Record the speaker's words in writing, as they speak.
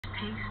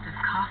taste of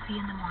coffee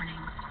in the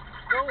morning.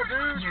 Go,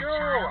 dude, Your go.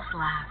 child's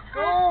laugh.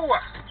 Go.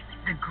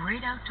 The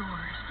great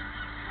outdoors.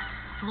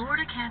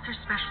 Florida Cancer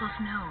Specialist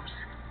knows.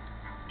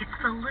 It's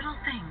the little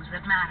things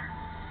that matter.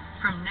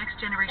 From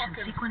next-generation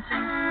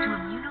sequencing to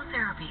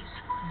immunotherapies,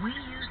 we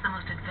use the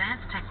most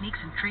advanced techniques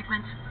and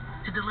treatments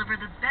to deliver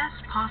the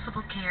best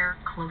possible care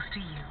close to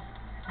you.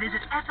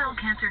 Visit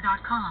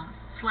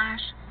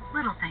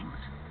flcancer.com/littlethings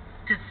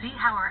to see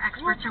how our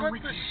experts are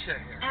with you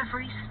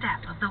every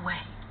step of the way.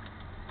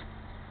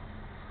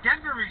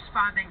 Denver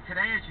responding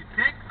today, as you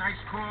think. Nice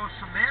calls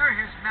from there.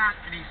 Here's Matt,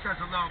 and he says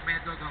hello,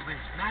 Mad Dog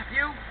Unleashed.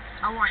 Matthew,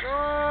 how are you?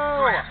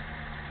 Go ahead.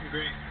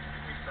 Great.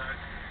 Thanks, Doug.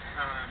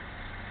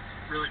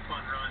 Really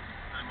fun run.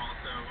 I'm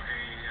also a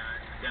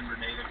Denver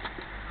native.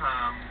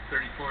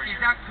 34 years. Is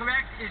that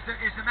correct? Is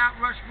the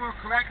Mount Rushmore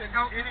correct?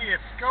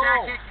 Idiots, go.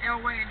 Sakic,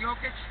 Elway, and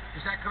Jokic?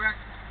 Is that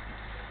correct?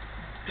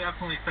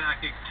 Definitely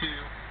Sakic, too.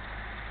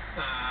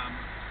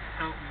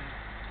 Elton,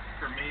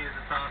 for me, is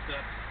a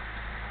toss-up.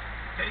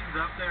 Peyton's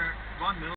up there. Von Miller.